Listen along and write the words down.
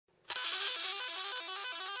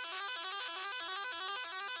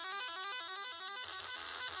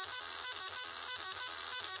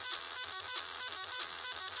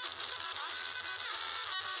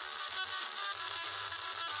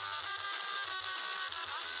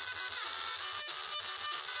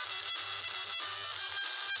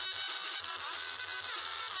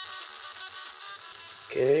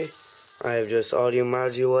Okay, I have just audio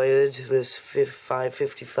modulated this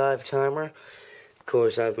 555 timer. Of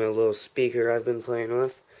course, I have my little speaker I've been playing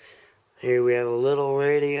with. Here we have a little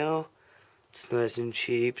radio. It's nice and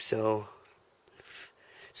cheap, so if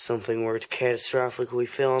something were to catastrophically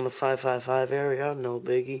fail in the 555 area, no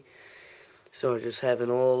biggie. So I just have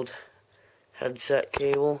an old headset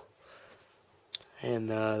cable, and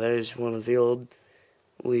there's one of the old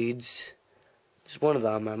leads. Just one of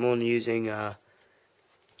them. I'm only using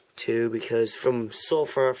two, because so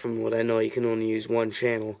far from what I know, you can only use one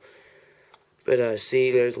channel. But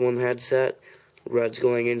see, there's one headset. Red's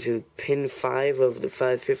going into pin 5 of the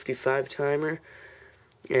 555 timer,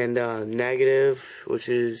 and negative, which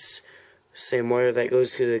is the same wire that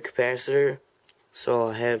goes to the capacitor. So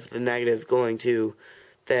I'll have the negative going to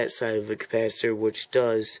that side of the capacitor, which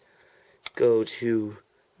does go to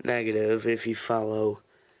negative if you follow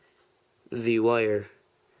the wire.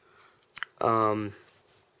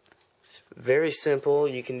 It's very simple.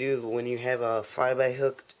 You can do when you have a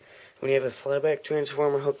flyback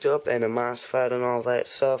transformer hooked up and a MOSFET and all that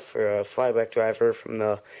stuff for a flyback driver from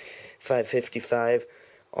the 555.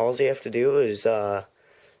 All you have to do is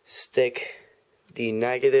stick the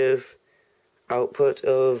negative output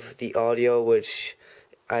of the audio, which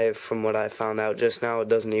from what I found out just now, it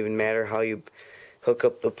doesn't even matter how you hook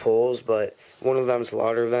up the poles, but one of them's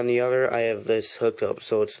louder than the other. I have this hooked up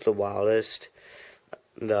so it's the loudest.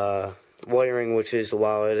 The wiring, which is the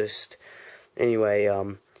loudest. Anyway,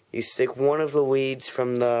 you stick one of the leads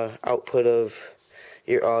from the output of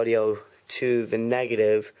your audio to the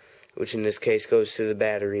negative, which in this case goes to the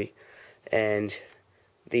battery, and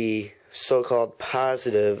the so-called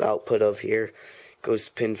positive output of here goes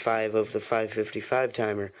to pin 5 of the 555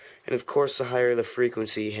 timer. And of course, the higher the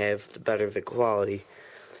frequency you have, the better the quality.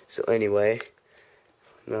 So anyway,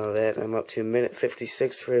 now that I'm up to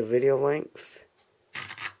 1:56 for a video length.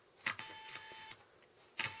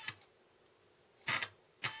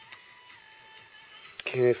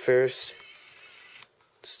 Okay, first,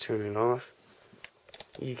 let's turn it off.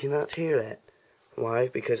 You cannot hear that. Why?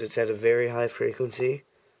 Because it's at a very high frequency.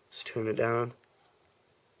 Let's turn it down.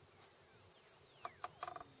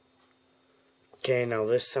 Okay, now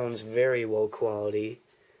this sounds very low quality,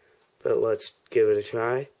 but let's give it a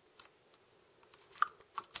try.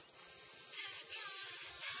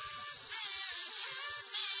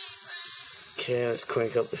 Okay, let's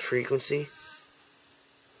crank up the frequency.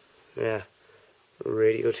 Yeah,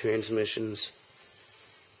 radio transmissions.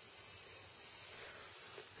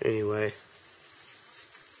 Anyway,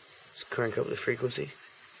 let's crank up the frequency.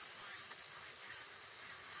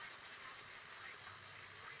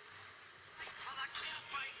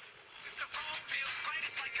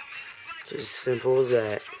 It's as simple as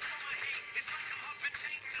that.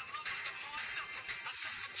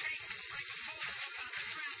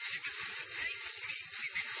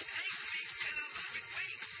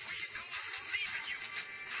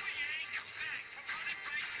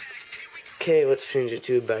 Okay, let's change it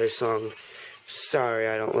to a better song. Sorry,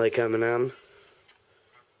 I don't like Eminem.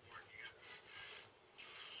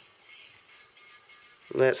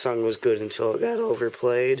 That song was good until it got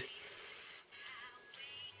overplayed.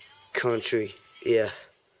 Country, yeah.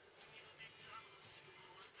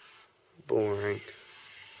 Boring.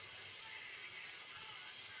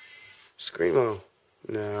 Screamo,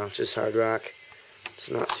 no, just hard rock. It's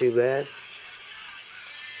not too bad.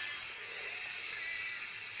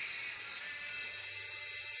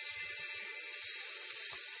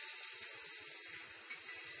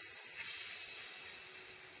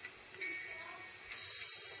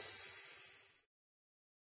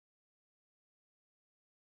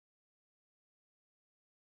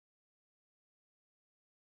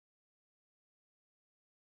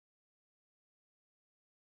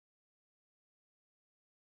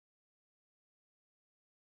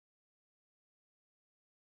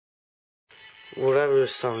 Whatever the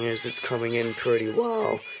song is, it's coming in pretty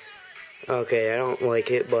well. Okay, I don't like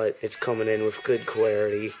it, but it's coming in with good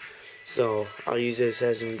clarity. So, I'll use this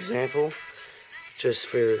as an example, just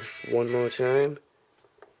for one more time.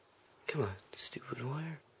 Come on, stupid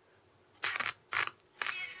wire.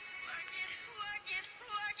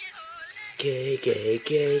 Gay, gay,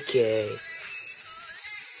 gay, gay.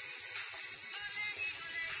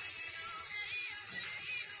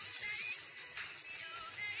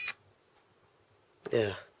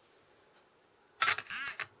 Yeah.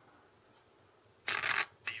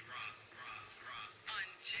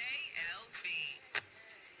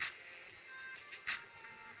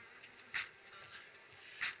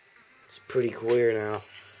 It's pretty clear now.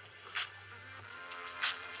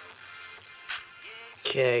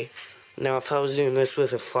 Okay. Now if I was doing this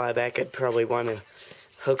with a flyback, I'd probably want to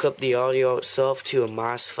hook up the audio itself to a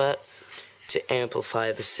MOSFET to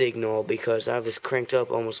amplify the signal, because I have this cranked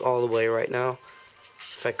up almost all the way right now.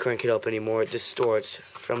 If I crank it up anymore, it distorts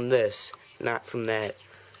from this, not from that.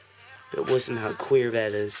 But listen how clear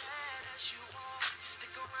that is.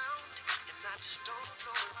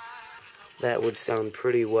 That would sound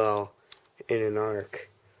pretty well in an arc.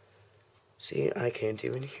 See, I can't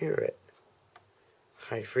even hear it.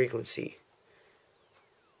 High frequency.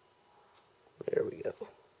 There we go.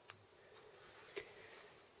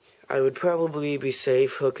 I would probably be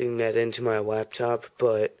safe hooking that into my laptop,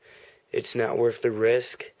 but it's not worth the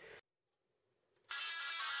risk.